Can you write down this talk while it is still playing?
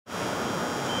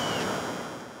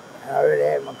I already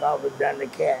had my coffee done the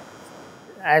cat.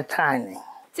 That's tiny.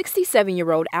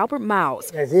 67-year-old Albert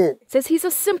Miles That's it. says he's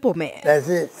a simple man. That's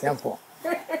it. Simple.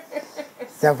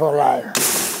 Simple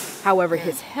life. However,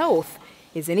 his health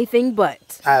is anything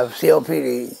but. I have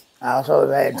COPD. I also have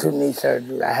had 2 knee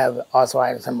surgeries. I have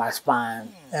arthritis in my spine,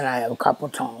 and I have carpal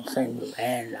tunnel syndrome,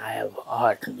 and I have a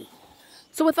heart condition.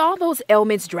 So with all those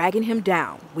ailments dragging him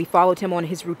down, we followed him on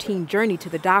his routine journey to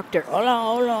the doctor.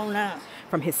 Hold on now.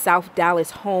 From his South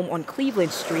Dallas home on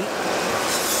Cleveland Street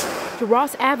to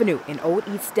Ross Avenue in Old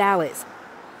East Dallas.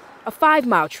 A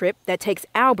 5-mile trip that takes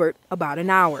Albert about an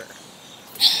hour.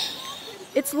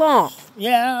 It's long.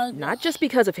 Yeah. Not just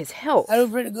because of his health. I do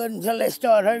pretty good until they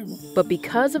start hurting. But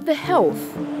because of the health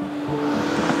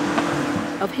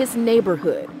of his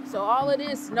neighborhood. So all of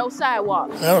this, no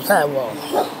sidewalks? No sidewalks.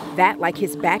 That, like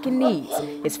his back and knees,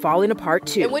 is falling apart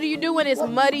too. And what do you do when it's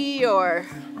muddy or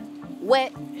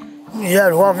wet? You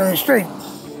have to walk in the street.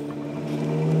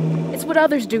 It's what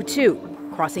others do too,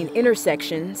 crossing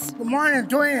intersections. Good morning,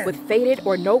 twin. With faded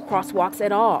or no crosswalks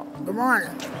at all. Good morning.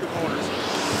 Good morning.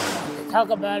 They talk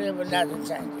about it, but nothing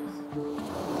changes.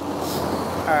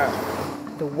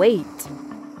 The weight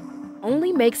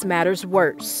only makes matters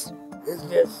worse. It's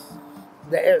just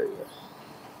the area.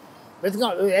 They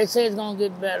say it's gonna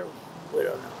get better. We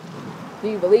don't know. Do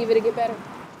you believe it'll get better?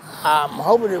 I'm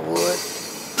hoping it would.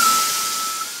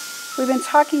 We've been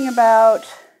talking about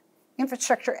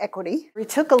infrastructure equity. We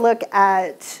took a look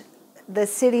at the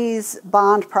city's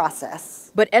bond process.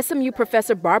 But SMU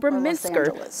professor Barbara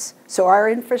Minsker So our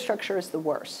infrastructure is the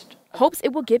worst. Hopes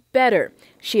it will get better.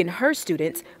 She and her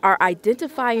students are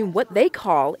identifying what they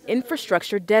call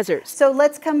infrastructure deserts. So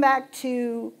let's come back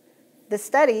to the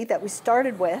study that we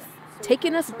started with.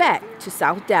 Taking us back to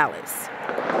South Dallas.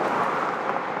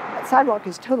 A sidewalk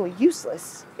is totally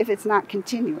useless if it's not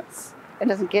continuous. It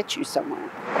doesn't get you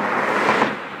somewhere.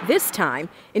 This time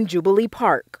in Jubilee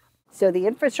Park. So the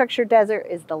infrastructure desert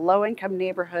is the low-income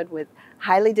neighborhood with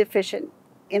highly deficient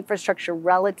infrastructure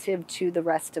relative to the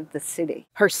rest of the city.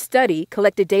 Her study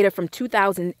collected data from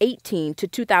 2018 to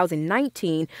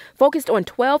 2019, focused on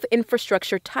 12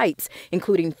 infrastructure types,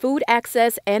 including food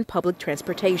access and public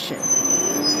transportation.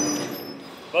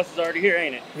 Bus is already here,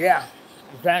 ain't it? Yeah,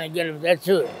 I'm trying to get that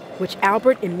to it. Which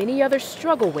Albert and many others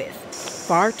struggle with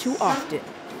far too often.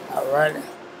 All right.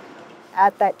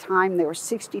 At that time, there were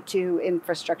 62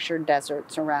 infrastructure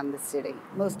deserts around the city.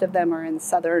 Most of them are in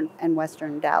southern and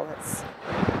western Dallas.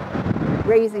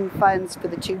 Raising funds for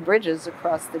the 2 bridges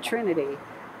across the Trinity,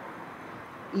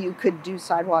 you could do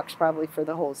sidewalks probably for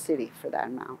the whole city for that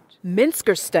amount.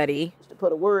 Minsker's study, to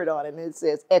put a word on it, and it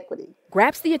says equity,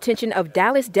 grabs the attention of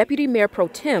Dallas Deputy Mayor Pro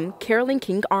Tem Carolyn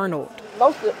King Arnold.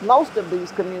 Most of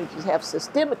these communities have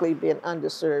systemically been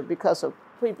underserved because of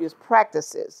previous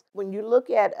practices. When you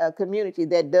look at a community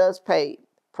that does pay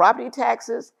property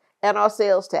taxes and our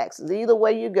sales taxes, either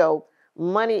way you go,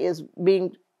 money is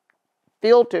being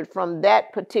filtered from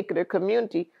that particular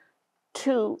community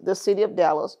to the city of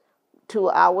Dallas, to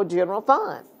our general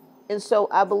fund. And so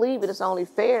I believe it is only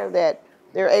fair that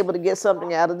they're able to get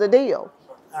something out of the deal.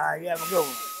 All right, you have a good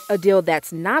one. A deal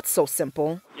that's not so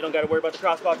simple. You don't got to worry about the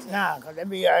crosswalks? Nah, because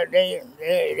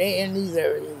they in these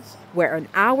areas. Where an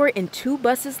hour and 2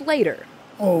 buses later,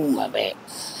 Oh, my back.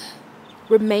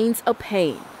 remains a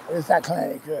pain. It's that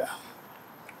clinic, girl.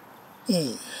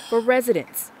 For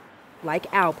residents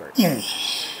like Albert.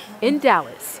 In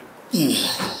Dallas,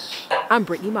 I'm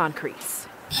Brittany Moncrief.